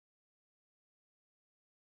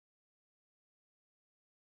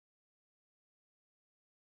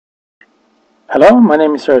Hello, my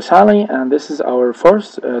name is Sally, and this is our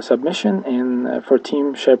fourth submission for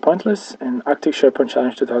Team SharePointless in Arctic SharePoint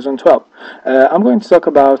Challenge 2012. I'm going to talk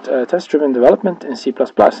about test-driven development in C++.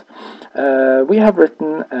 We have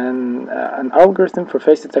written an algorithm for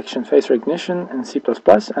face detection, face recognition in C++,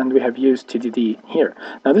 and we have used TDD here.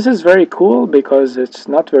 Now this is very cool because it's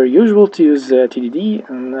not very usual to use TDD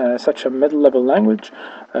in such a middle-level language,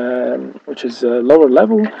 which is lower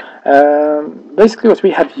level. Basically what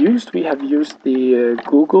we have used the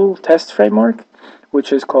Google test framework,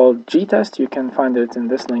 which is called gtest. You can find it in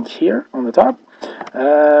this link here on the top.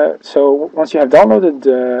 So once you have downloaded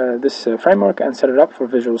this framework and set it up for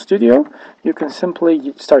Visual Studio, you can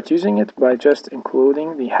simply start using it by just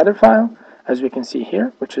including the header file, as we can see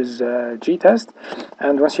here, which is gtest.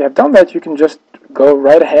 And once you have done that, you can just go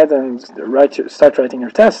right ahead and start writing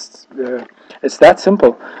your tests. It's that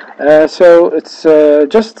simple. So it's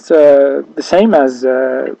just the same as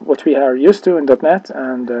what we are used to in .NET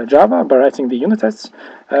and Java by writing the unit tests.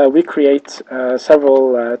 We create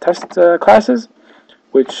several test classes,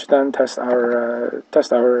 which then test our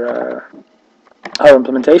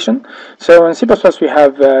implementation. So in C++ we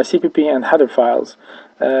have CPP and header files.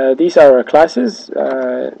 These are our classes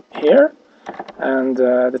here, and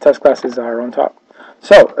the test classes are on top.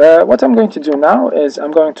 So what I'm going to do now is I'm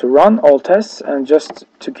going to run all tests, and just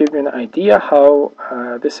to give you an idea how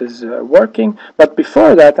this is working. But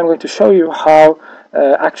before that, I'm going to show you how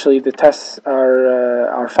actually the tests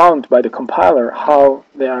are found by the compiler, how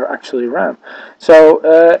they are actually run. So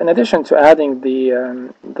in addition to adding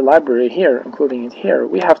the library here, including it here,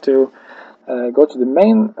 we have to go to the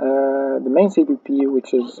main CPP,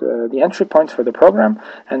 which is the entry point for the program,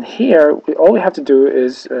 and here all we have to do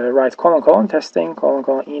is write : testing :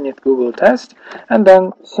 init Google test, and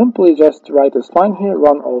then simply just write this line here,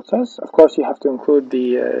 run all tests. Of course you have to include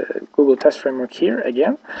the Google test framework here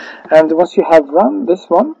again, and once you have run this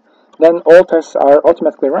one, then all tests are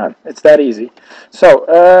automatically run. It's that easy. So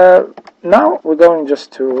now we're going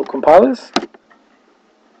just to compile this.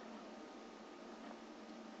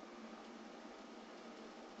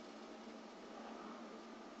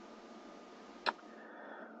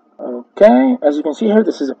 Okay, as you can see here,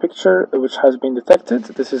 this is a picture which has been detected.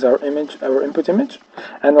 This is our image, our input image,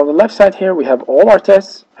 and on the left side here we have all our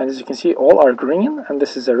tests, and as you can see, all are green, and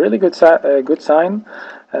this is a really good sign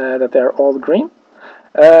that they are all green.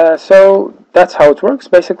 So that's how it works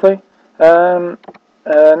basically.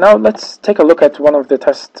 Now let's take a look at one of the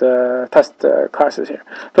test classes here.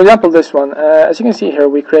 For example, this one. As you can see here,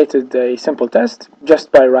 we created a simple test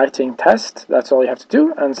just by writing test. That's all you have to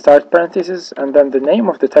do, and start parentheses, and then the name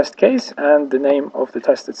of the test case and the name of the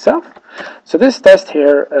test itself. So this test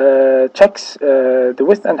here checks the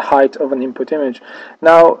width and height of an input image.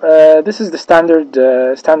 Now this is the standard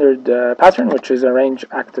pattern, which is a range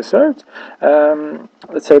act assert.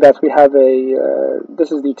 Let's say that we have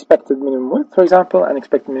this is the expected minimum width, for example, and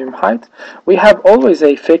expected minimum height. We have always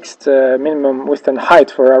a fixed minimum width and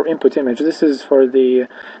height for our input image. This is for the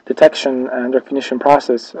detection and recognition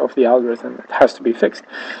process of the algorithm. It has to be fixed.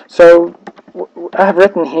 So I have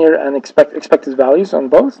written here an expected values on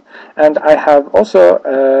both, and I have also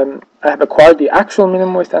I have acquired the actual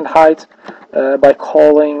minimum width and height by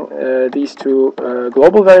calling these two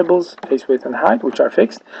global variables, face width and height, which are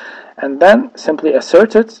fixed, and then simply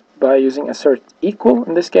assert it by using assert equal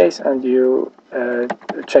in this case, and you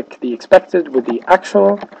check the expected with the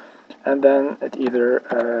actual, and then it either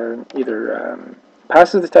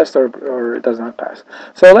passes the test or it does not pass.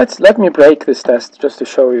 So let me break this test just to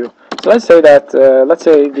show you. So let's say that let's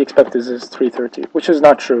say the expected is 330, which is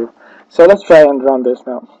not true. So let's try and run this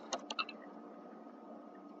now.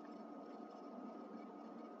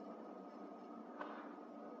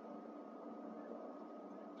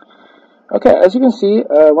 Okay, as you can see,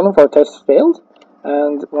 one of our tests failed,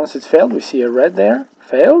 and once it's failed, we see a red there,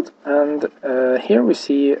 failed, and here we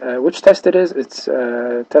see which test it is. It's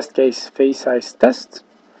test case face size test,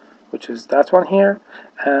 which is that one here,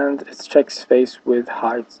 and it checks face with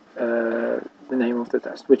height, the name of the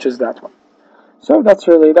test, which is that one. So that's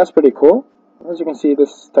pretty cool. As you can see,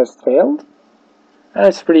 this test failed, and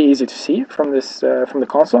it's pretty easy to see from this from the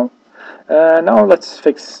console. Now let's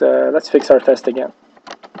fix our test again.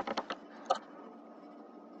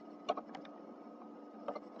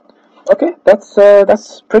 Okay,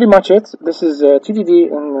 that's pretty much it. This is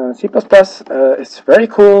TDD in C++. It's very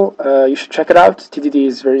cool. You should check it out. TDD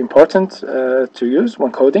is very important to use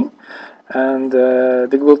when coding, and the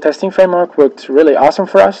Google testing framework worked really awesome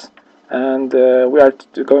for us, and we are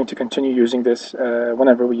going to continue using this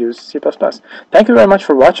whenever we use C++. Thank you very much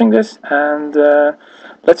for watching this, and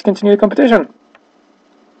let's continue the competition.